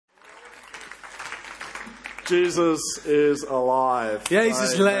Jesus is alive.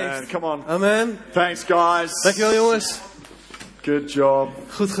 Jezus leeft. Come on. Amen. Thanks, guys. Dankjewel, jongens. Good job.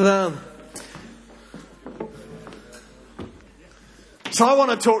 Goed gedaan. So I want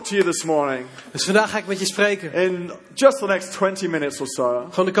to talk to you this morning Dus vandaag ga ik met je spreken. in just the next 20 minutes or so.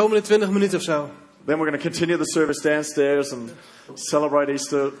 Gewoon de komende 20 minuten of zo. Then we're going to continue the service downstairs and celebrate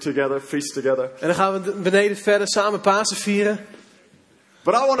Easter together, feast together. En dan gaan we beneden verder samen Pasen vieren.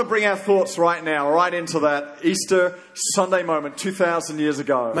 But I want to bring our thoughts right now, right into that Easter Sunday moment 2000 years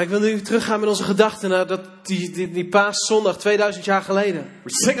ago. Maar ik wil nu teruggaan met onze gedachten naar die Paaszondag 2000 jaar geleden. We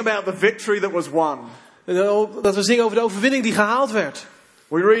sing about the victory that was won. En dat we zingen over de overwinning die gehaald werd.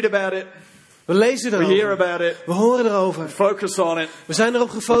 We read about it. We lezen We hear erover. about it. We horen erover. Focus on it. We zijn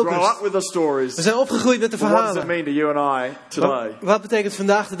erop We grow gefocust. up with the stories. We zijn opgegroeid met de But what does it verhalen. mean to you and I today Wat betekent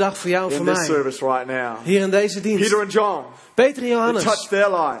vandaag de dag voor jou en voor in this mij? service right now? Hier in deze dienst. Peter and John, Peter en it Johannes. touched their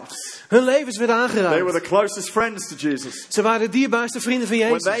lives. Hun levens werden They were aangeraakt. the closest friends to Jesus. Ze waren de dierbaarste vrienden van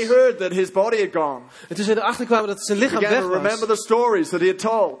When they Jezus. heard that his body had gone, En toen ze erachter kwamen dat zijn lichaam began weg to was, remember the stories that he had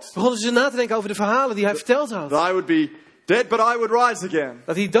told. begonnen ze na te denken over de verhalen die hij verteld had. That I would be dead, but I would rise again.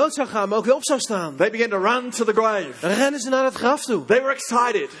 Dat hij dood zou gaan, maar ook weer op zou staan. They began to run to the grave. Dan rennen ze naar het graf toe. They were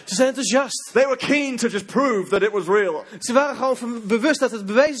excited. Ze zijn enthousiast. They were keen to just prove that it was real. Ze waren gewoon bewust dat het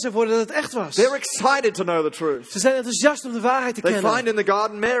bewezen zou worden dat het echt was. They were excited to know the truth. Ze zijn enthousiast om de waarheid te They kennen. find in the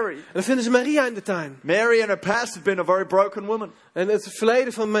garden Mary. En dan vinden ze Maria in de tuin. Mary in her past had been a very broken woman. En het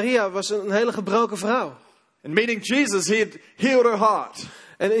verleden van Maria was een hele gebroken vrouw. And meeting Jesus, he had healed her heart.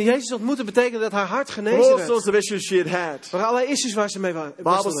 En Jezus ontmoeten betekende dat haar hart From genezen all werd. sorts of issues she had had. Er waren allerlei issues waar ze mee waren. The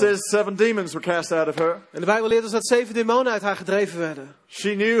Bible says 7 demons were cast out of her. En de Bijbel leert ons dat 7 demonen uit haar gedreven werden.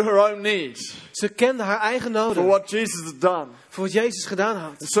 She knew her own needs Ze kende haar eigen for noden. what Jesus had done. Voor wat Jezus gedaan had.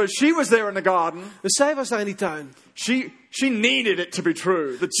 And so she was there in the garden. Dus zij was daar in die tuin. She needed it to be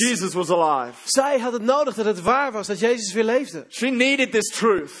true, that Jesus was alive. Zij had het nodig dat het waar was, dat Jezus weer leefde. She needed this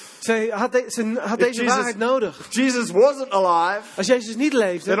truth. Zij had, deze waarheid nodig. If Jesus wasn't alive, Als Jezus niet then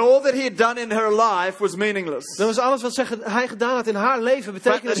leefde, all that he had done in her life was meaningless. dan was alles wat hij gedaan had in haar leven The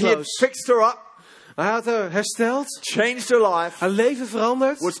fact that he had betekenisloos. fixed her up, Hij had haar hersteld, changed her life, haar leven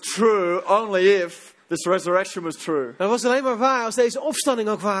veranderd. was true only if this resurrection was true. Dat was alleen maar waar als deze opstanding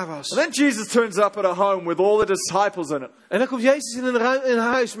ook waar was. And then Jesus turns up at a home with all the disciples in it. En dan komt Jezus in een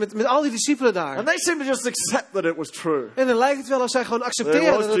huis met al die discipelen daar. And they seem to just accept that it was true. En dan lijkt het wel als zij gewoon There accepteren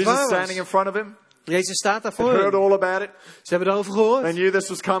was dat het Jesus waar standing in was. front of him. Jezus staat daar They voor heard hen. all about it. Ze hebben erover gehoord. They knew this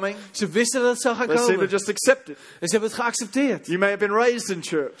was coming. Ze wisten dat het zou gaan They seemed to komen. just accept it. En ze hebben het geaccepteerd. You may have been raised in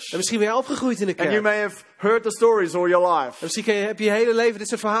church. En misschien ben je opgegroeid in de And you kerk. may have heard the stories all your life. En misschien heb je je hele leven dit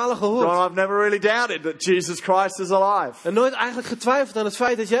soort verhalen gehoord. John, I've never really doubted that Jesus Christ is alive. En nooit eigenlijk getwijfeld aan het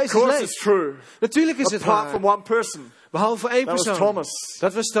feit dat Of Jezus course leeft. it's true. Natuurlijk is het Apart waar. from one person. Behalve voor één That was persoon. Thomas.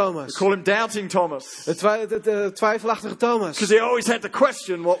 Dat was Thomas. Call him Doubting Thomas. De twijfelachtige Thomas. Because he always had to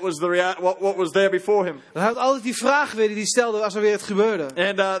question what was there before him. Hij had altijd die vragen weer die hij stelde als er weer het gebeurde.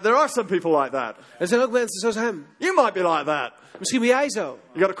 And there are some people like that. Er zijn ook mensen zoals hem. You might be like that. Misschien ben jij zo.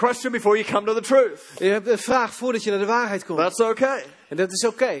 You got a question before you come to the truth. Je hebt een vraag voordat je naar de waarheid komt. That's okay. En dat is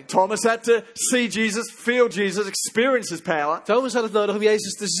oké. Thomas had to see Jesus, feel Jesus, experience his power Thomas had het nodig om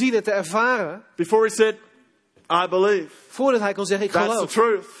Jezus te zien en te ervaren. before he said, I believe. Voordat hij kon zeggen, ik That's the geloof.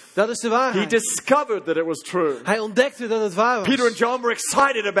 truth. Dat is de He waarheid. discovered that it was true. Hij ontdekte dat het waar was. Peter and John were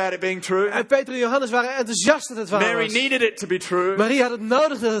excited about it being true. En Peter en Johannes waren enthousiast dat het waar Mary was. needed it to be true. Maria had het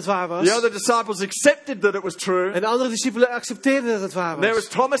nodig dat het waar was. The other disciples accepted that it was true. En de andere discipelen accepteerden dat het waar There was was.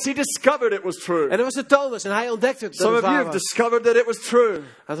 Thomas, he discovered it was true. En er was de Thomas en hij ontdekte dat Some het of you waar have was. discovered that it was true.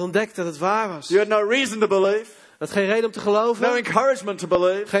 Hij had ontdekt dat het waar was. You had no reason to believe, Hij had geen reden om te no geloven. encouragement to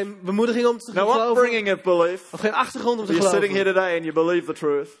believe, Geen bemoediging om te no geloven. upbringing of belief. Of geen achtergrond om te You're sitting here geloven. today and you believe the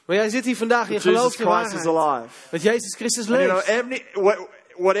truth. Maar jij zit hier vandaag en je Jesus gelooft de Christ is waarheid. alive. Dat Jezus Christus And you know, leeft.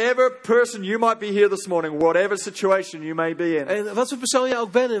 whatever person you might be here this morning, whatever situation you may be in, En wat voor persoon je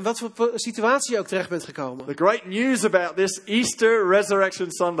ook bent en wat voor situatie je ook terecht bent gekomen. the great news about this Easter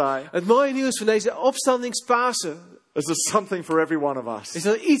Resurrection Sunday Het mooie nieuws van deze opstandingspasen is there's something for every one of us. is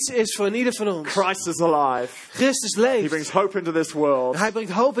dat er iets is voor ieder van ons. Christ is alive. Christus He leeft. brings hope into this world. Hij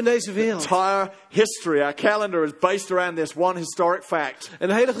brengt hoop in deze wereld. Entire history, our calendar is based around this one historic fact. En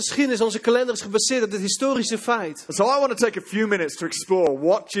de hele geschiedenis, onze kalender is gebaseerd op dit historische feit. So I want to take a few minutes to explore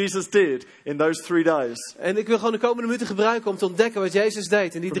what Jesus did in those 3 days. En ik wil gewoon de komende minuten gebruiken om te ontdekken wat Jezus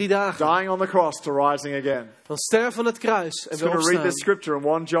deed in die 3 dagen. Dying on the cross to rising again. Van sterven van het kruis en I'm weer going to read opstaan. this scripture in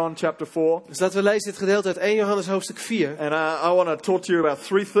 1 John chapter 4. Dus laten we lezen dit gedeelte uit 1 Johannes hoofdstuk 4. And I want to talk to you about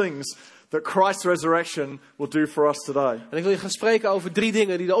 3 things that Christ's resurrection will do for us today. En ik wil je gaan spreken over 3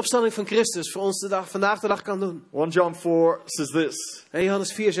 dingen die de opstanding van Christus voor ons vandaag de dag kan doen. 1 John 4 says this. En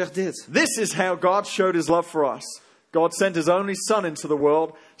Johannes 4 zegt dit. This is how God showed his love for us. God sent his only son into the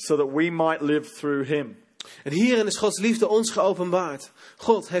world so that we might live through him. En hierin is Gods liefde ons geopenbaard.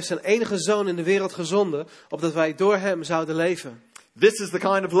 God heeft zijn enige zoon in de wereld gezonden, opdat wij door hem zouden leven. This is the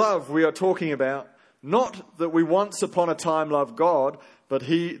kind of love we are talking about. Not that we once upon a time loved God, but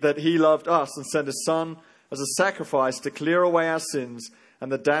that he loved us and sent his son as a sacrifice to clear away our sins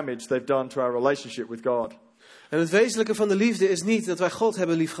and the damage they've done to our relationship with God. En het wezenlijke van de liefde is niet dat wij God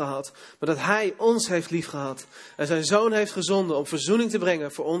hebben liefgehad, maar dat hij ons heeft liefgehad en zijn zoon heeft gezonden om verzoening te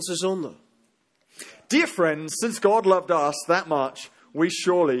brengen voor onze zonden. Dear friends, since God loved us that much, we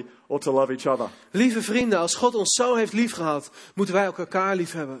surely ought to love each other. Lieve vrienden, als God ons zo heeft liefgehad, moeten wij ook elkaar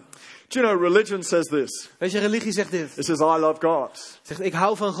lief hebben. Do you know, religion says this. Weet je, religie zegt dit. It says, I love God. Het zegt, ik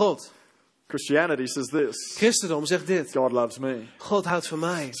hou van God. Christianity says this. Christendom zegt dit. God loves me. God houdt van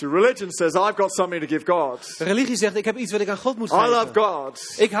mij. So religion says, I've got something to give God. Religie zegt, ik heb iets wat ik aan God moet I love geven.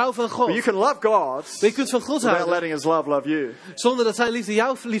 God. Ik hou van God. But you can love God Maar je kunt van God without houden, letting his love love you. zonder dat zijn liefde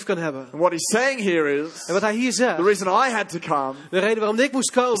jou lief kan hebben. And what he's saying here is, En wat hij hier the zegt, reason I had to come, de reden waarom ik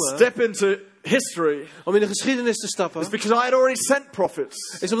moest komen, step into history, om in de geschiedenis te stappen, is because I had already sent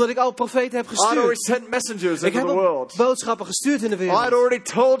prophets. is omdat ik al profeten heb I had already gestuurd. sent messengers Ik into heb the al world. boodschappen gestuurd in de I had wereld. already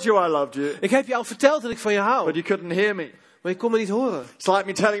told you I loved you, Ik heb je al verteld dat ik van je but hou, you couldn't hear me. maar je kon me niet horen. It's like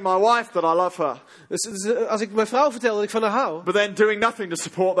me telling my wife that I love her, Dus als ik mijn vrouw vertel dat ik van haar hou, but then doing nothing to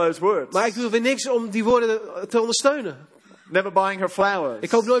support those words. maar ik doe weer niks om die woorden te ondersteunen. Never buying her flowers. Ik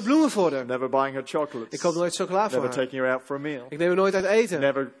koop nooit bloemen voor haar. Never buying her chocolates. Ik koop nooit chocola voor Never haar. taking her out for a meal. Ik neem haar nooit uit eten.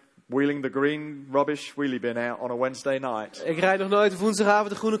 Never wheeling the green rubbish wheelie bin out on a Wednesday night. Ik rijd nog nooit op woensdagavond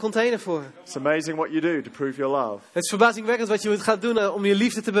de groene container voor. It's amazing what you do to prove your love. Het is verbazingwekkend wat je gaat doen om je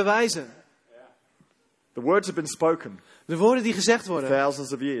liefde te bewijzen. The words have been spoken De woorden die gezegd worden,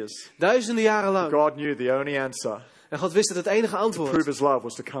 thousands of years. duizenden jaren lang. God knew the only answer En God wist dat het enige to prove antwoord his love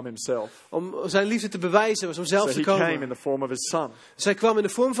was to come himself. om zijn liefde te bewijzen was om So zelf te he came in komen. the form of his son, Zij kwam in de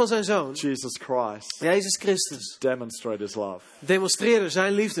vorm van zijn zoon, Jesus Christ, Jezus Christus. to demonstrate his love. Demonstreerde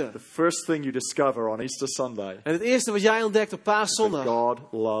zijn liefde. The first thing you discover on Easter Sunday En het eerste wat jij ontdekt op is that Paaszondag God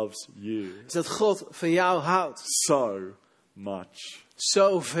loves you is dat God van jou houdt. so much.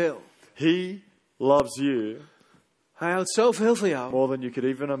 Zoveel. He loves you Hij houdt zoveel van jou. more than you could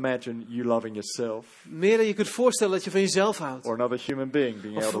even imagine you loving yourself Meer dan je kunt voorstellen dat je van jezelf houdt. or another human being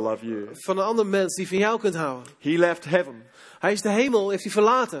being able to love you. Van een ander mens die van jou kunt houden. He left heaven. Hij is de hemel, heeft hij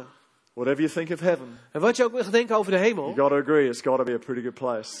verlaten. Whatever you think of heaven, En wat je ook mag denken over de hemel, you got to agree it's got to be a pretty good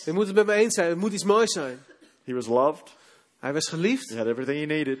place. je moet het met me eens zijn. Het moet iets moois zijn. He was loved. Hij was geliefd. He had everything he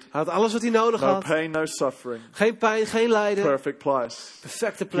needed. Hij had alles wat hij nodig No had. pain, no suffering. Geen pijn, geen lijden. Perfect place.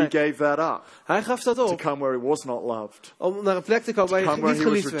 Perfecte He plek. gave that up Hij gaf dat to op come where he was not loved. om naar een plek te komen waar Come hij where niet he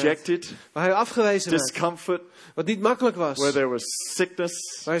was geliefd werd. rejected, Waar hij afgewezen werd. discomfort, Wat niet makkelijk where was. there was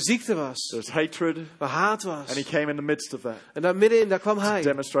sickness, Waar ziekte was. there's hatred, Waar haat and he was. came in the midst of that En daar middenin, daar kwam to hij.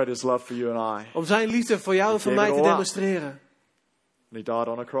 demonstrate his love for you and I. Om zijn liefde voor jou en voor gave mij it te all up. demonstreren. And he died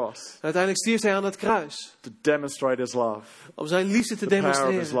on a cross En uiteindelijk stierf hij aan het kruis. to demonstrate his love, Om zijn liefde te the power of his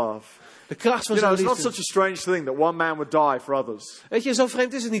demonstreren. love. De kracht van You know, zijn it's not liefde. such a strange thing that one man would die for others. Weet je, zo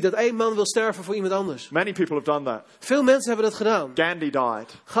vreemd is het niet dat één man wil sterven voor iemand anders. Many people have done that. Veel mensen hebben dat gedaan. Gandhi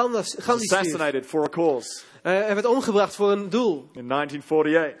died, Gandhi stierf. assassinated for a cause Hij werd omgebracht voor een doel. in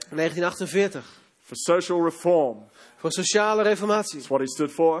 1948 In 1948. for social reform. Voor sociale reformatie. That's what he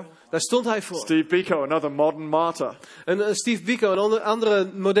stood for. Daar stond hij voor. Steve Biko, another modern martyr, En Steve Biko, een andere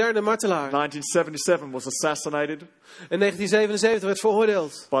moderne martelaar. 1977 was assassinated In 1977 werd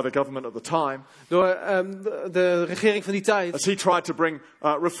veroordeeld by the government at the time door de regering van die tijd. as he tried to bring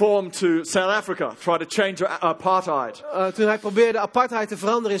reform to South Africa, tried to change apartheid. Toen hij probeerde apartheid te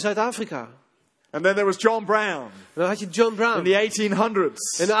veranderen in Zuid-Afrika. And then there was John Brown Dan had je John Brown in the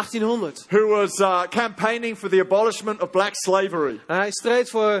 1800s in de 1800. who was campaigning for the abolishment of black slavery. En hij streed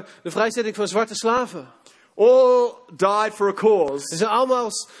voor de vrijzetting van zwarte slaven. All died for a cause. Ze zijn allemaal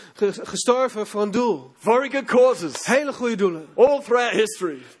gestorven voor een doel. Very good causes. Hele goede doelen. All throughout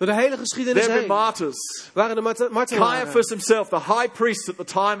history. Door de hele geschiedenis There have been heen martyrs. waren de martelaren. Caiaphas himself, the high priest at the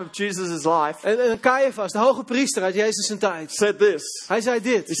time of Jesus' life, En Caiaphas, de hoge priester uit Jezus' zijn tijd. said this. Hij zei He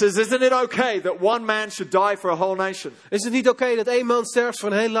dit. says, isn't it okay that one man should die for a whole nation? Is het niet oké dat één man sterft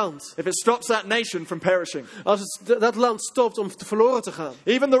voor een heel land? If it stops that nation from perishing. Als dat land stopt om verloren te gaan.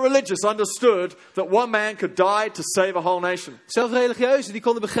 Even the religious understood that one man could die to save a whole nation. Zelfs religieuzen die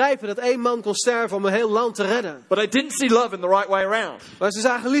konden begrijpen dat 1 man kon sterven om een heel land te redden. But they didn't see love in the right way around. Maar ze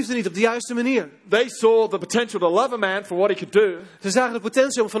zagen liefde niet op de juiste manier. They saw the potential to love a man for what he could do, Ze zagen de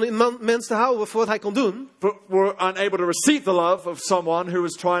potentie om van een mens te houden voor wat hij kon doen. but were unable to receive the love of someone who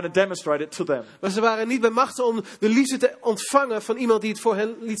was trying to demonstrate it to them. Maar ze waren niet bij machten om de liefde te ontvangen van iemand die het voor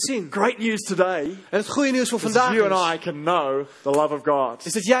hen liet zien. Great news today En het goede nieuws voor is vandaag you and is, I can know the love of God.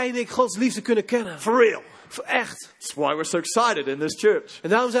 is dat jij en ik Gods liefde kunnen kennen. For real. Voor echt. That's why we're so excited in this church. En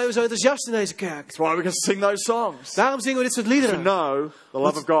daarom zijn we zo enthousiast in deze kerk. That's why we can sing those songs. Daarom zingen we dit soort To liederen. know the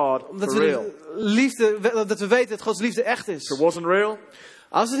love of God Omdat for we, real. dat we weten dat Gods liefde echt If it is. wasn't real,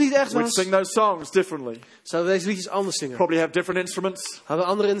 Als het niet echt we'd was, sing those songs differently. zouden we deze liedjes anders zingen. Probably have different instruments, Hadden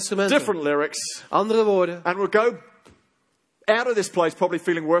we andere instrumenten, different lyrics, andere woorden. and we'd go out of this place probably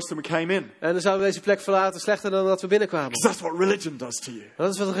feeling worse than we came in. En dan zouden we deze plek verlaten slechter dan dat we binnenkwamen. Because that's what religion does to you.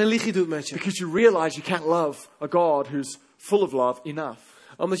 Dat is wat religie doet met je. Because you realize you can't love a God who's full of love enough.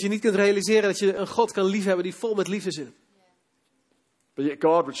 Omdat je niet kunt realiseren dat je een God kan liefhebben die vol met liefde zit. But yet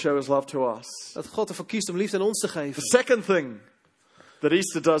God would show his love to us. Dat God ervoor kiest om liefde aan ons te The geven. second thing that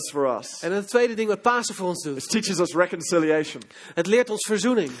Easter does for us En het tweede ding wat Pasen voor ons is doet. teaches us reconciliation. Het leert ons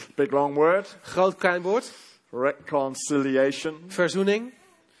verzoening. Big long word. Groot klein woord. Reconciliation. Verzoening.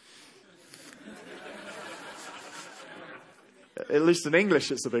 At least in English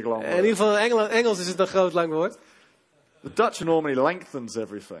it's a big long In word. ieder geval in Engels is het een groot lang woord. The Dutch normally lengthens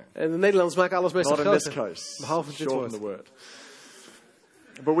everything. En de Nederlanders maken alles meestal Not in this groter. case. Behalve dit Shorten woord. the word.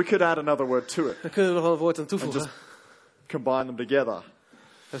 But we could add another word to it. Dan kunnen we nog wel een woord aan And toevoegen. just combine them together.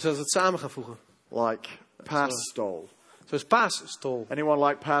 En zodat we het samen gaan voegen. Like pastol. Zoals paasstol. Anyone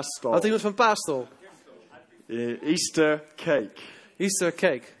like pastol? Had iemand van paasstol? Easter cake. Easter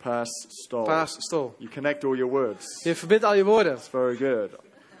cake. Pastol. Paasstol. You connect all your words. Je verbindt al je woorden. Very good.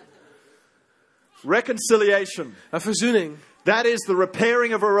 Reconciliation. Een verzoening. That is the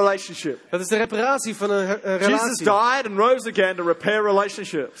repairing of a relationship. Dat is de reparatie van een Jesus relatie. died and rose again to repair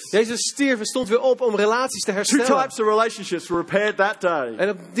relationships. Jezus stierf en stond weer op om relaties te Two herstellen. types of relationships were repaired that day. En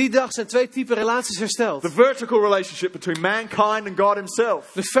op die dag zijn 2 typen relaties hersteld. The vertical relationship between mankind and God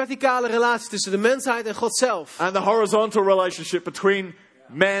himself. De verticale relatie tussen de mensheid en God zelf. And the horizontal relationship between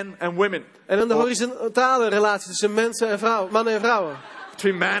men and women. En dan de horizontale relatie tussen mensen en vrouwen, mannen en vrouwen.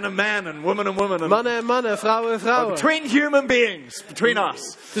 Between man and man and woman and woman. And Mannen en mannen, vrouwen en vrouwen. between human beings. Between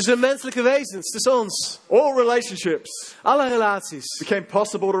us. Tussen de menselijke wezens, tussen ons. All relationships Alle relaties became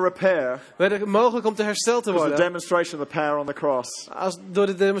possible to repair werden mogelijk om te hersteld te because of the worden. demonstration of the power on the cross Door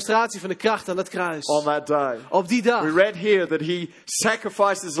de demonstratie van de kracht aan dat kruis. on that day. Op die dag. We read here that he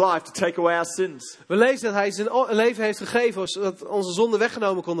sacrificed his life to take away our sins. We lezen dat hij zijn leven heeft gegeven zodat onze zonden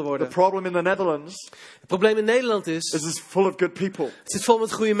weggenomen konden The worden. problem in the Netherlands Het probleem in Nederland is, is it's full of good people. het zit vol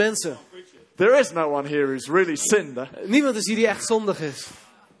met goede mensen. There is no one here who's really sinned Niemand is hier die echt zondig is.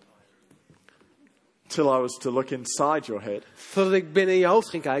 till I was to look inside your head Totdat ik binnen in je hoofd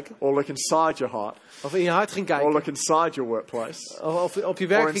ging kijken. or look inside your heart Of in je hart ging or kijken. look inside your workplace Of op je or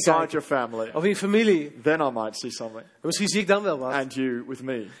werk ging inside kijken. your family. Of in je familie. Then I might see something. En misschien zie ik dan wel wat. And you with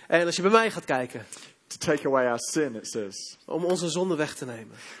me. En als je bij mij gaat kijken. To take away our sin, it says. Om onze zonde weg te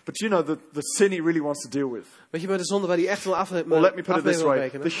nemen. But you know, the sin he really wants to deal with. Weet je, maar de zonde waar hij echt wil Well, let me put it this wil way.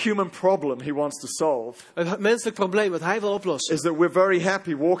 rekenen. The human problem he wants to solve Het menselijk probleem wat hij wil oplossen. is that we're very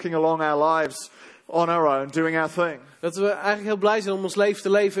happy walking along our lives on our own, doing our thing. Dat we eigenlijk heel blij zijn om ons leven te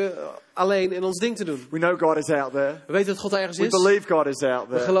leven alleen en ons ding te doen. We know God is out there. We weten dat God ergens We is. believe God is out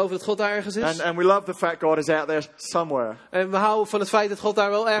We there. geloven dat God daar ergens is. And we love the fact God is out there somewhere. En we houden van het feit dat God daar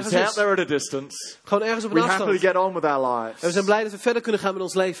wel ergens He's out is. there at a distance. Gewoon ergens op We een happily afstand. get on with our En we zijn lives. blij dat we verder kunnen gaan met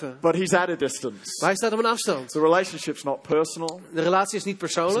ons leven. But he's at a distance. Maar hij staat op een afstand. The relationship's not personal. De relatie is niet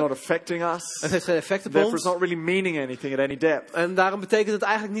It's persoonlijk. not affecting us. Het heeft geen effect op Therefore, it's ons. not really meaning anything at any depth. En daarom betekent het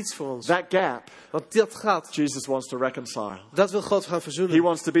eigenlijk niets voor ons. That gap, Want dat gaat. Jesus wants to reconcile. Dat wil God gaan He verzoenen.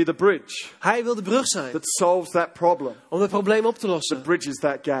 wants to be the bridge Hij wil de brug zijn. that solves that problem, Om het probleem op te that lossen. bridges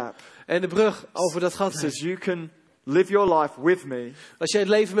that gap. En de brug over dat gat He heen. says, you can live your life with me. Als jij het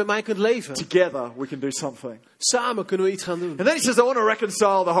leven met mij kunt leven. Together, we can do something. Samen kunnen we iets gaan doen. And then he says, I want to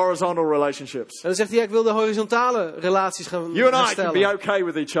reconcile the horizontal relationships. En dan zegt hij, ja, ik wil de horizontale relaties gaan You and I can herstellen. be okay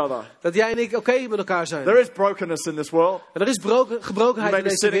with each other. Dat jij en ik oké met elkaar zijn. There is brokenness in this world. En er is You gebrokenheid may in be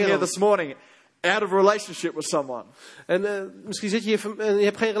deze sitting here wereld. this morning out of relationship with someone. En misschien zit je hier en je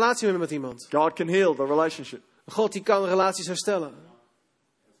hebt geen relatie meer met iemand. God can heal the relationship. God die kan relaties herstellen.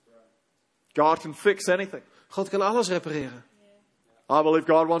 God can fix anything. God kan alles repareren. I believe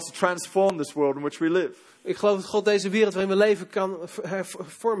God wants to transform this world in which we live. Ik geloof dat God deze wereld waarin we leven kan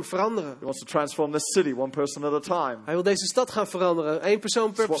veranderen. He wants to transform this city one person at a time. Hij wil deze stad gaan veranderen. 1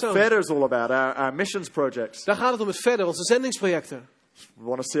 persoon per That's what persoon. Verder is all about, our missions projects. Daar gaat het om het verder, onze zendingsprojecten. We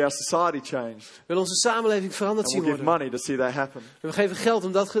want to see our society change. We willen onze samenleving veranderd And zien we'll give worden. money to see that happen. En we geven geld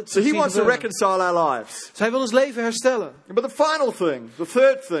om dat te So he zien wants to gebeuren. reconcile our lives. Dus hij wil ons leven herstellen. But the final thing, the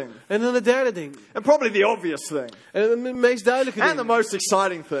third thing, En dan het derde ding. and probably the obvious thing, En het meest duidelijke and the ding. most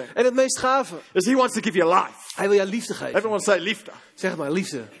exciting thing, En het meest gave. is he wants to give you life. Hij wil jou liefde geven. Everyone say liefde. Zeg het maar,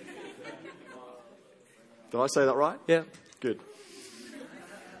 liefde. Did I say that right? Ja. Good.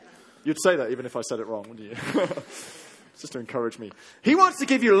 You'd say that even if I said it wrong, wouldn't you? Just to encourage me. He wants to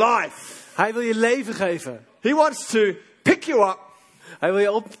give you life. Hij wil je leven geven. He wants to pick you up Hij wil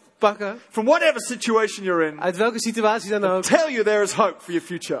je oppakken. from whatever situation you're in. Uit welke situatie dan ook. Tell you there is hope for your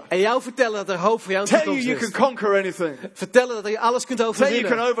future. En jou vertellen dat er hoop voor jouw Tell you toekomst you is. can conquer anything. Vertellen dat je alles kunt Tell you can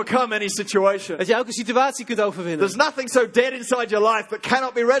overwinnen. overcome any situation. Dat je elke situatie kunt overwinnen. There's nothing so dead inside your life that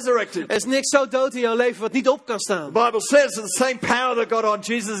cannot be resurrected. Er is niks zo dood in jouw leven wat niet op kan staan. The Bible says that the same power that got on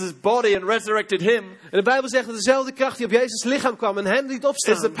Jesus' body and resurrected him En de Bijbel zegt dat dezelfde kracht die op Jezus lichaam kwam en hem liet is the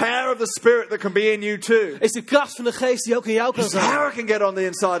opstaan. power of the Spirit that can be in you too. Is de kracht van de geest die ook in jou kan His zijn. power can get on the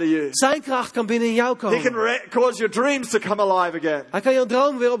inside of you. Zijn kracht kan binnen in jou He can komen. cause your dreams to come alive again. Hij kan jouw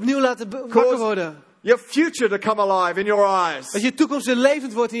droom weer opnieuw laten wakker worden. Your future to come alive in your eyes. Dat je toekomst weer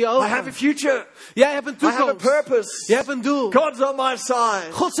levend wordt in je I have a ogen. future. Jij hebt een I have a toekomst. purpose. Je hebt een doel. God's on my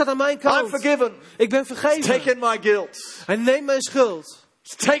side. God staat aan mijn I'm kant. forgiven. Ik ben He's vergeven. taken my guilt. Hij neemt mijn schuld.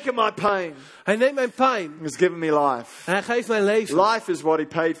 He's taken my pain. Hij neemt mijn pijn. He's given me life. En hij geeft mij leven. Life is what he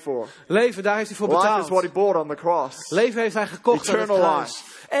paid for. Leven, daar heeft hij voor Life is betaald. what he bought on the cross. Leven heeft hij gekocht aan het Eternal kruis.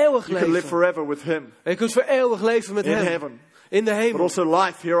 Eeuwig You can live leven. forever with him En je kunt voor eeuwig leven met in hem. heaven. In de But hemel. also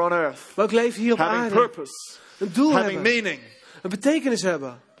life here on earth. Maar ook leven hier op Having aarde. purpose. Een doel Having hebben. meaning. Een betekenis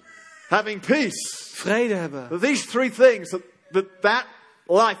hebben. Having peace. Vrede hebben. These three things that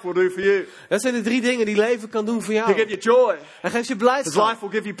life will do for you. Dat zijn de 3 dingen die leven kan doen voor He'll jou. give you joy. Hij geeft je His blijdschap. life will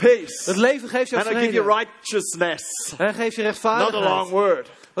give you peace. Het leven geeft je And he'll give you vrede. righteousness. Hij geeft je Not a long rechtvaardigheid. word.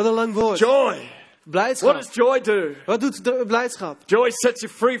 Wat een lang woord. Joy. What Blijdschap. does joy do? Wat doet de blijdschap? Joy sets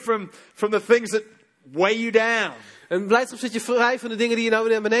you free from the things that weigh you down. En blijdschap zet je vrij van de dingen die je nou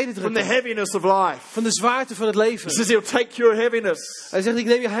naar beneden From the drukken. heaviness of life. Van de zwaarte van het He leven. says he'll take your heaviness. Hij zegt, ik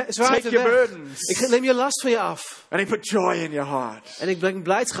neem je zwaarte Take your weg. burdens. Ik neem je last van je af. And he put joy in your heart. En ik breng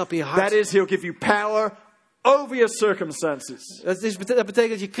blijdschap in je That hart. is, he'll give you power over your circumstances. Dat betekent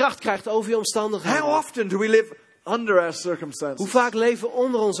dat je kracht krijgt over je omstandigheden. How often do we live under our Hoe circumstances? vaak leven we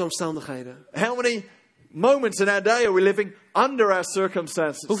onder onze omstandigheden? How many moments in our day are we living under our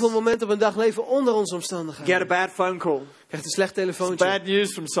circumstances? Hoeveel momenten op een dag leven we onder onze Get a omstandigheden? bad phone call. Krijgt een slecht telefoontje. Bad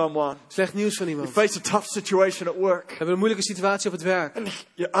news from someone. Slecht nieuws van iemand. You face a tough situation at work. We hebben een moeilijke situatie op het werk. And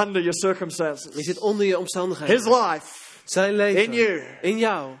you're under your circumstances. Je zit onder je omstandigheden. His life Zijn leven. in you. In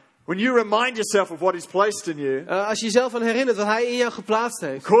jou. When you remind yourself of what he's placed in you, Als je jezelf aan herinnert wat hij in jou geplaatst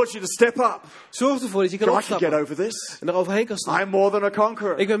heeft. cause you to step up. Zorg ervoor dat je kan I can get opstappen. over this. En er overheen kan staan. I'm more than a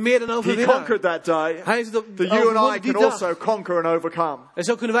conqueror. Ik ben meer dan He overwinnaar. conquered that day. Hij heeft het That you and I overwonnen die can dag. also conquer and overcome. En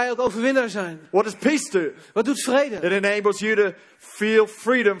zo kunnen wij ook overwinnaar zijn. What does peace do? Wat doet vrede? It enables you to feel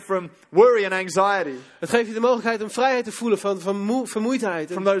freedom from worry and anxiety, Het geeft je de mogelijkheid om vrijheid te voelen van vermoeidheid.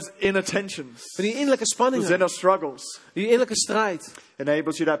 En from those inner tensions, van die innerlijke those spanningen. inner struggles. Die innerlijke strijd.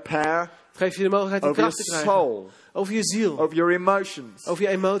 Enables you to have power Het geeft je de mogelijkheid om over your kracht te krijgen. soul, Over je ziel. over your emotions, Over je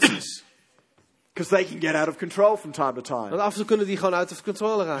emoties. because they can get out of control from time to time. Want af en toe kunnen die gewoon uit de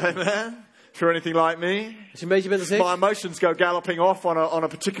controle raken. Amen. If you're anything like me, Als je een beetje bent als ik, my emotions go galloping off on a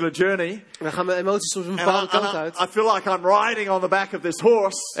particular journey, dan gaan mijn emoties soms een and bepaalde kant uit. I feel like I'm riding on the back of this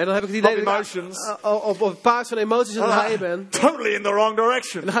horse, En dan heb ik het idee of dat emotions. ik op het paard van emoties aan het rijden ben. Totally in the wrong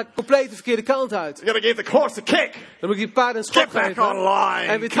direction. En dan ga ik compleet de verkeerde kant uit. You gotta give the horse a kick. Dan moet ik die paard een schop Get back geven.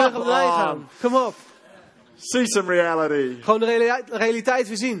 online. En weer terug Come op de lijn on. gaan. Kom op. See some reality. Gewoon de realiteit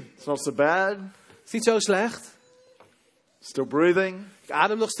weer zien. It's not so bad. Het is niet zo slecht. Still breathing. Ik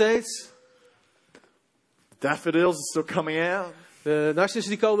adem nog steeds. Daffodils are still coming out. De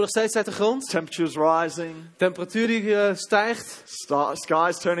narcissen die komen nog steeds uit de grond. Temperatures rising. Temperatuur die stijgt.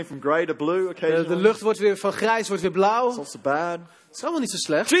 Skies turning from grey to blue De occasionally. lucht wordt weer van grijs wordt weer blauw. It's not so bad. Het is allemaal niet zo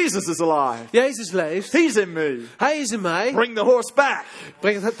slecht. Jesus is alive. Jezus leeft. He's in me. Hij is in mij. Bring the horse back.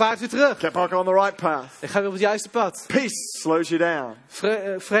 Breng het paard weer terug. Get back on the right path. Ik ga weer op het juiste pad. Peace slows you down.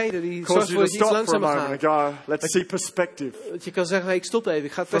 Vrede die zorgt Causes ervoor you to dat je iets stop for a langzamer moment gaat. and go, let's see perspective. Dat je kan zeggen, hey, ik stop even.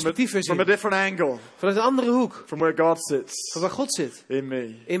 Ik ga het perspectief weer From a zien. different angle. Vanuit een andere hoek. From where God sits Van waar God zit. in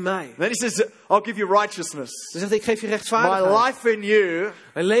me. In mij. Then he says, I'll give you righteousness. Dan zegt hij, ik geef je My rechtvaardigheid. life in you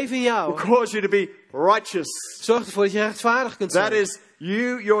Mijn leven in will jou cause you to be righteous. Zorg ervoor dat je rechtvaardig kunt That zijn. is,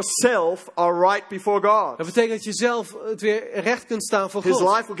 you yourself are right before God. Dat betekent dat je zelf het weer recht kunt staan voor His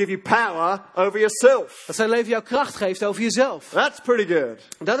God. life will give you power over yourself. Dat zijn leven jou kracht geeft over jezelf. That's pretty good.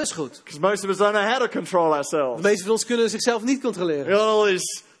 Dat is goed. Because most of us don't know how to control De ourselves. meeste van ons kunnen zichzelf niet We controleren. got all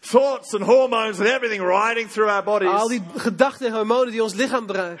these thoughts and hormones and everything riding through our Al bodies. die gedachten en hormonen die ons lichaam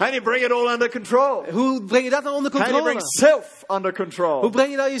bereiken. How do you bring it all under control? Hoe breng je dat nou onder How do you bring controle? self under control? Hoe breng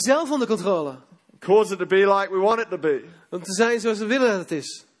je nou jezelf onder controle? Cause it to be like we want it to be. Om te zijn zoals we willen dat het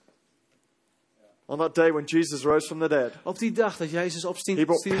is. On that day when Jesus rose from the dead, Op die dag dat Jezus He opstond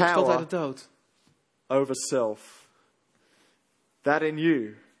brought uit power. de dood. over self. That in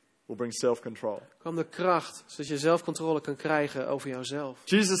you will bring self-control. Kwam de kracht zodat je zelfcontrole kan krijgen over jouzelf.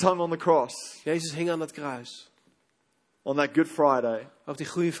 Jesus hung on the cross Jezus hing aan het kruis. on that Good Friday. Op die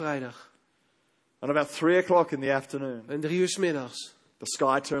Goede Vrijdag. And about 3 o'clock in the afternoon, En 3 uur 's middags the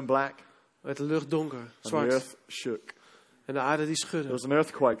sky turned black werd de lucht donker, and the zwart. earth shook. En de aarde die There schudde. was an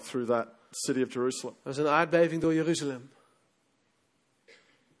earthquake through that city of Jerusalem. Er was een aardbeving door Jeruzalem.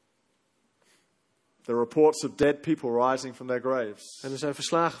 There are reports of dead people rising from their graves. En er zijn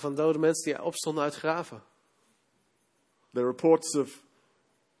verslagen van dode mensen die opstonden uit graven. There are reports of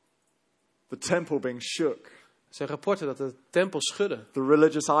the temple being shook. Er zijn rapporten dat de tempel schudde. The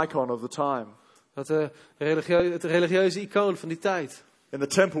religious icon of the time. Dat het religieuze icoon van die tijd. In the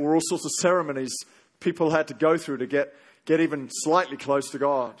temple were all sorts of ceremonies people had to go through to get even slightly close to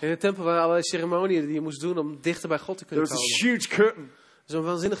God. In de tempel waren allerlei ceremoniën die je moest doen om dichter bij God te There kunnen was a komen. huge curtain Zo'n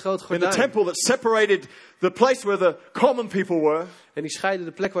waanzinnig groot in the gordijn. temple that separated the place where the common people were En die scheidde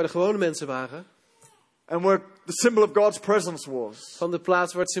de plek waar de gewone mensen waren. and where the symbol of God's presence was. Van de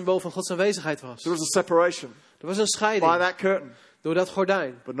plaats waar het symbool van Gods aanwezigheid was. There was a separation Er was een by scheiding that curtain, door dat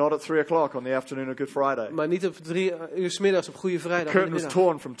gordijn. but not at 3 o'clock on the afternoon of Good Friday. Maar niet op 3 uur 's middags op Goede The Vrijdag in de curtain was middag.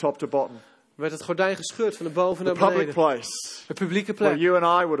 torn from top to bottom. Werd het gordijn gescheurd van de boven The naar public beneden. place De publieke where plek. you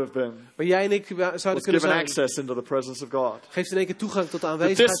and I would have been Waar jij en ik zouden was kunnen given zijn. access into the presence of God. Geeft in één keer toegang tot de The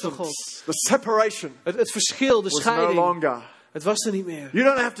aanwezigheid van God. distance, the separation Het verschil, de was no scheiding. longer. Het was er niet meer. You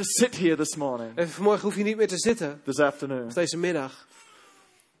don't have to sit here this morning, En vanmorgen hoef je niet meer te zitten. this afternoon, Of deze middag.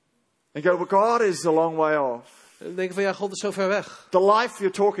 and go, well, God is a long way off. En dan denk je van ja, God is zo ver weg. The life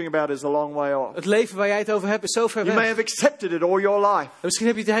you're talking about is a long way off. Het leven waar jij het over hebt is zo ver You may weg. have accepted it all your life. En misschien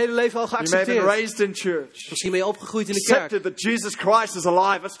heb je het hele leven al You may have been geaccepteerd. raised in church. Misschien ben je opgegroeid in de kerk. Accepted that Jesus Christ is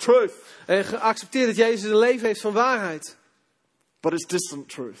alive. That's truth. En geaccepteerd dat Jezus een leven heeft van waarheid. But it's distant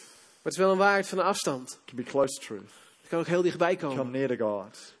truth. Maar het is wel een waarheid van een afstand. It can be close truth. Je kan ook heel dichtbij Come komen. near to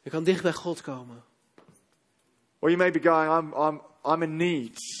God. Je kan dicht bij God komen. Or you may be going, I'm in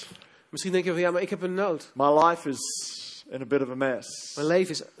need. Misschien denk je van ja, maar ik heb een nood. My life is in a bit of a mess. Mijn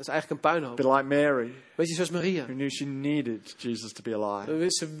leven is eigenlijk een A puinhoop. bit like Mary, Weet je, zoals Maria. who knew she needed Jesus to be alive.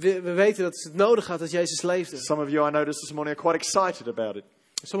 We weten dat het nodig had dat Jezus leefde. Some of you, I noticed this morning, are quite excited about it.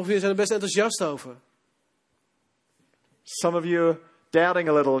 Sommigen van jullie zijn er best enthousiast over. Some of you are doubting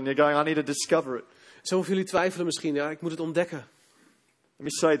a little and you're going, I need to discover it. Sommigen van jullie twijfelen misschien. Ja, ik moet het ontdekken. Let me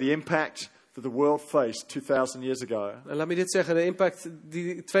say, the impact that the world faced 2,000 years ago En laat me dit zeggen. De impact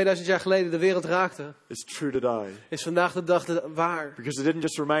die 2000 jaar geleden de wereld raakte. is true today. Is vandaag de dag waar. Because it didn't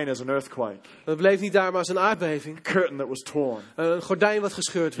just remain as an earthquake, Het bleef niet daar maar als een aardbeving. a curtain that was torn. Een gordijn wat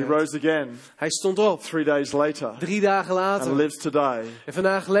gescheurd He werd. rose again Hij stond op. 3 days later 3 dagen and later. lives today En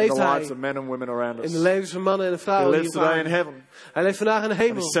vandaag in leeft the hij lives of men and women around in us. de levens van mannen en He vrouwen lives hier op today in aarde. heaven Hij leeft vandaag in de and He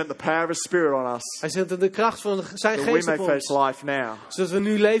hemel. sent the power of His Spirit on us Hij zet de kracht van zijn that we geest may op face ons. life now Zodat we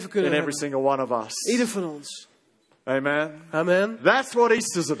nu leven kunnen in every hebben. single one of us. Ieder van ons. Amen. Amen. That's what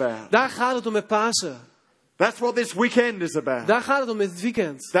Easter's about. Daar gaat het om met Pasen. That's what this weekend is about. Daar gaat het om met het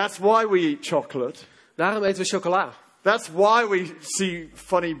weekend. That's why we eat chocolate. Daarom eten we chocola. That's why we see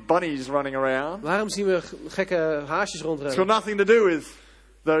funny bunnies running around. Waarom zien we gekke haasjes It's rondrennen? got nothing to do with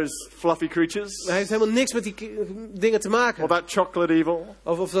those fluffy creatures Het heeft helemaal niks met die dingen te maken. or that chocolate evil.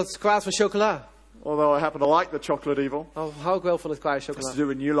 Of dat kwaad van chocola. Although I happen to like the chocolate evil. Al hou ik wel van het kwaaie It's chocola. to do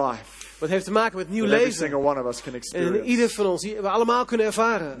with new life. Maar het heeft te maken met nieuw That every leven. single one of us can En experience. ieder van ons, die we allemaal kunnen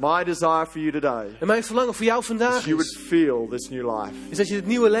ervaren. My desire for you today En mijn verlangen voor jou is vandaag you would is, feel this new life. is dat je het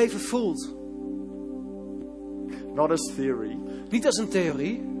nieuwe leven voelt. Not as theory, Niet als een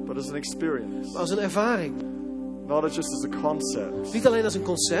theorie, but as an experience. maar als een ervaring. Not as just as a concept, Niet alleen als een but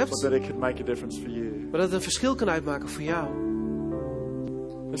concept, that it could make a difference for you. maar dat het een verschil kan uitmaken voor jou.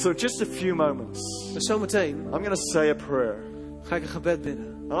 And so just a few moments, Dus zometeen I'm going to say a prayer. ga ik een gebed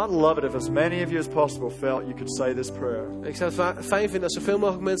bidden. And I'd love it if as many of you as possible felt you could say this prayer. Ik zou het fijn vinden als zoveel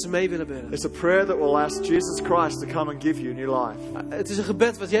mogelijk mensen mee willen bidden. It's a prayer that will ask Jesus Christ to come and give you new life. Het is een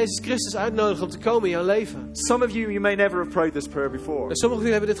gebed wat Jezus Christus uitnodigt om te komen in jouw leven. Some of you may never have prayed this prayer before. En sommigen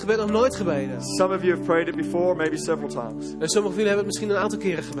van jullie hebben dit gebed nog nooit gebeden. Some of you have prayed it before, maybe several times. En sommigen van jullie hebben het misschien een aantal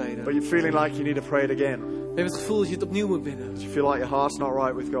keren gebeden. But you're feeling like you need to pray it again. Je hebt het gevoel dat je het opnieuw moet bidden. You feel like your heart's not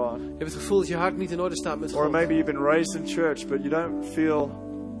right with God. Je hebt het gevoel dat je hart niet in orde staat met Or God. maybe you've been raised in church, but you don't feel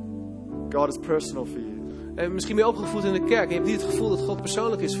God is personal for you. En misschien ben je opgevoed in de kerk en je hebt niet het gevoel dat God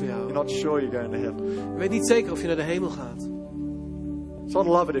persoonlijk is voor jou. You're not sure you're going to heaven. Je weet niet zeker of je naar de hemel gaat. So I'd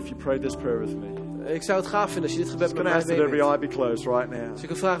love it if you prayed this prayer with me. Ik zou het gaaf vinden als je dit gebed I'm met going to mij ask that every meebidt. eye be closed right now. Dus ik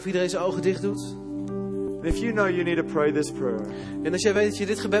wil vragen of iedereen zijn ogen dicht doet. And if you know you need to pray this prayer, En als jij weet dat je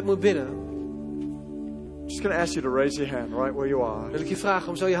dit gebed moet bidden, I'm just going to ask you to raise your hand right where you are, wil ik je vragen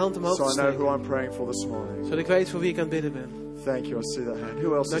om zo je hand omhoog so te I know steken. who I'm praying for this morning. Zodat ik weet voor wie ik aan het bidden ben. Thank you, I see that hand.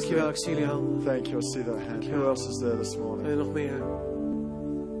 Who else is Dankjewel, there? ik zie jullie handen. Thank you, I see that hand. Who else is there this morning? En nog meer.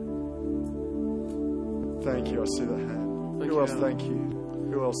 Thank you, I see that hand. Who Dankjewel. else? Thank you.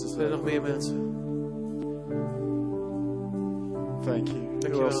 Who else is En there? nog meer mensen. Thank you. Who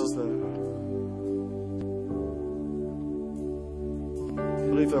Dankjewel. else is there? I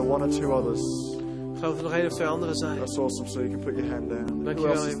believe there are one or two others. Ik geloof dat er nog één of twee anderen zijn. That's awesome, so you can put your hand down. Who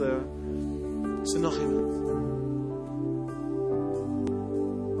Dankjewel. else is there? Is er nog iemand?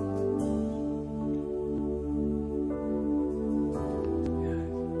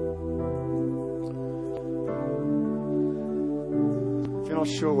 If you're not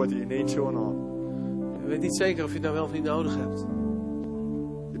sure whether you need to or not, Je weet niet zeker of je het nou wel of niet nodig hebt.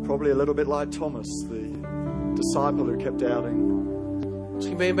 you're probably a little bit like Thomas, the disciple who kept doubting.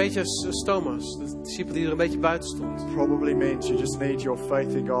 Misschien ben je een beetje als Thomas, de discipel die er een beetje buiten stond. Probably means you just need your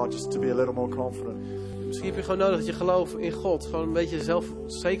faith in God just to be a little more confident. Misschien heb je gewoon nodig dat je geloof in God gewoon een beetje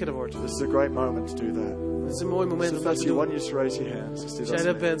zelfzekerder wordt. This is a great moment to do that. Het is een mooi moment So om if dat that's te you, why doen. don't you just raise your hands? Just do Als that jij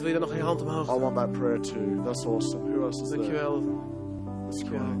to dat me. bent, wil je dan nog je hand omhoog I doen. want that prayer too. That's awesome. Who else is there? Dankjewel. That's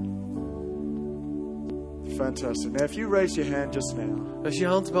great. Fantastic. Now, if you raise your hand just now, Als je je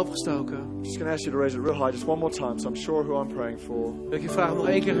hand hebt opgestoken, I'm just going to ask you to raise it real high just one more time, so I'm sure who I'm praying for. wil ik je vragen om nog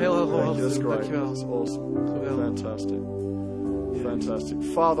één keer heel hoog Thank omhoog you. te That's doen. great. Dankjewel. That's awesome. Geweldig. Fantastic. Fantastic.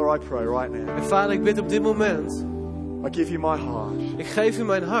 Father, I pray right now. En vader, ik bid op dit moment. I give you my heart. Ik geef u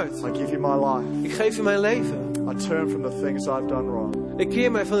mijn hart. I give you my life. Ik geef u mijn leven. I turn from the things I've done wrong. Ik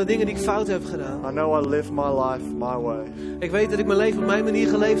keer mij van de dingen die ik fout heb gedaan. I know I live my life my way, Ik weet dat ik mijn leven op mijn manier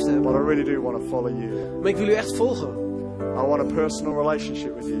geleefd heb. but I really do want to follow you. Maar ik wil u echt volgen. I want a personal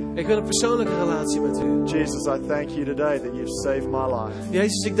relationship with you. Ik wil een persoonlijke relatie met u. Jesus, I thank you today that you've saved my life.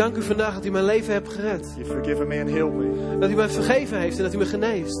 Jezus, ik dank u vandaag dat u mijn leven hebt gered. You've forgiven me and healed me. Dat u mij vergeven heeft en dat u me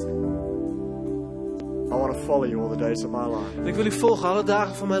geneest. I want to follow you all the days of my life. En ik wil u volgen alle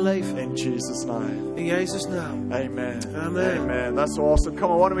dagen van mijn leven. In Jesus' name. In Jezus' naam. Amen. Amen. Amen. That's awesome.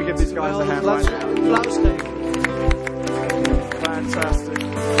 Come on, why don't we give these guys a hand Laten right we now? een applaus geven. Fantastic.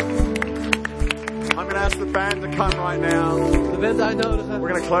 I'm going to ask the band to come right now. De band uitnodigen. We're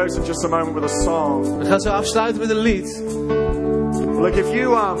going to close in just a moment with a song. We gaan zo afsluiten met een lied. Look, if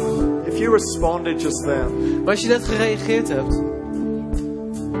you responded just then, Maar als je net gereageerd hebt,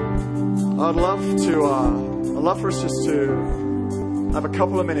 I'd love for us just to have a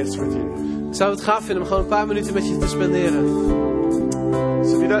couple of minutes with you. zou het gaaf vinden om gewoon een paar minuten met je te spenderen.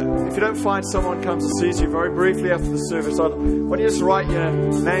 So if you don't find someone comes and sees you very briefly after the service, why don't you just write your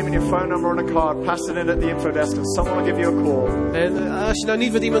name and your phone number on a card, pass it in at the info desk, and someone will give you a call. En als je nou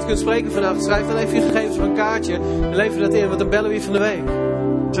niet met iemand kunt spreken vanavond, schrijf dan even je gegevens op een kaartje en lever dat in, want dan bellen we je van de week.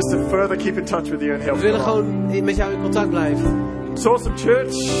 Just to further keep in touch with you and help We you. willen gewoon met jou in contact blijven. It's awesome, church.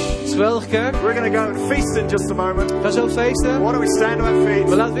 Het is geweldig, kerk. We're going to go and feast in just a moment. We gaan zo feesten. Why don't we stand to our feet?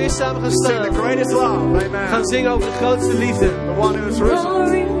 Maar laten we eerst samen gaan Sing staan. the greatest love. We gaan Amen. zingen over de grootste liefde. The one who is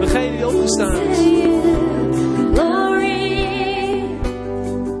risen. Degene die opgestaan is.